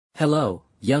Hello,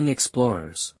 young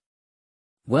explorers.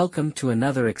 Welcome to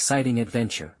another exciting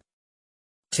adventure.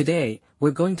 Today, we're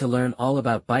going to learn all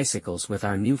about bicycles with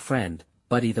our new friend,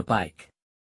 Buddy the Bike.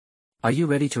 Are you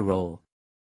ready to roll?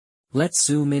 Let's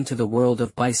zoom into the world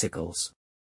of bicycles.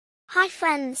 Hi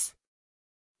friends.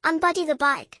 I'm Buddy the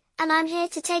Bike, and I'm here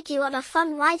to take you on a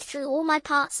fun ride through all my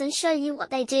parts and show you what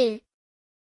they do.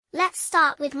 Let's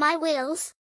start with my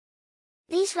wheels.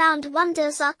 These round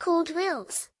wonders are called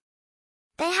wheels.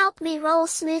 They help me roll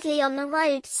smoothly on the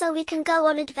road so we can go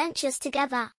on adventures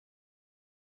together.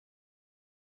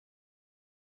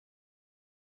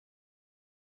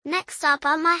 Next up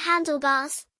are my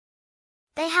handlebars.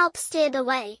 They help steer the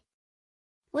way.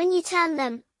 When you turn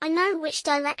them, I know which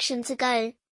direction to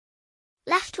go.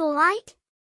 Left or right?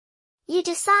 You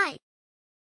decide.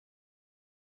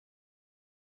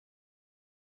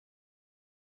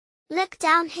 Look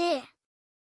down here.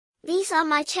 These are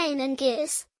my chain and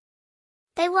gears.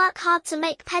 They work hard to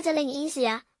make pedaling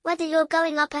easier, whether you're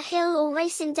going up a hill or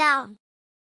racing down.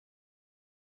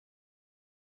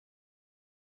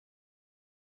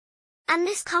 And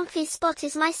this comfy spot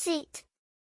is my seat.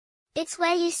 It's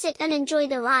where you sit and enjoy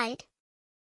the ride.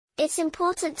 It's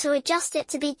important to adjust it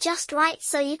to be just right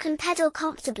so you can pedal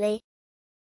comfortably.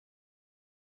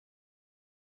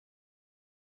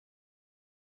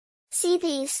 See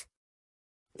these?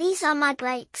 These are my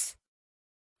brakes.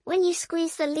 When you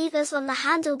squeeze the levers on the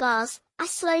handlebars, I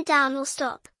slow down or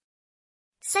stop.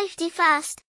 Safety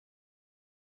first.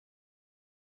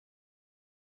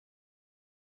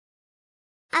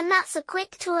 And that's a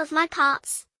quick tour of my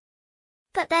parts.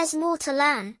 But there's more to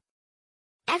learn.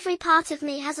 Every part of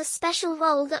me has a special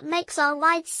role that makes our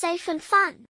ride safe and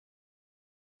fun.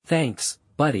 Thanks,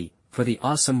 Buddy, for the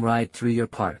awesome ride through your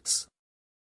parts.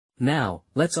 Now,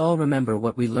 let's all remember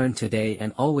what we learned today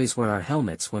and always wear our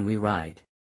helmets when we ride.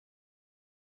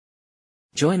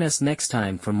 Join us next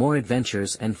time for more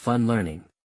adventures and fun learning.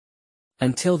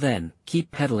 Until then, keep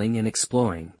pedaling and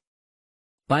exploring.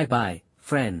 Bye-bye,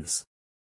 friends.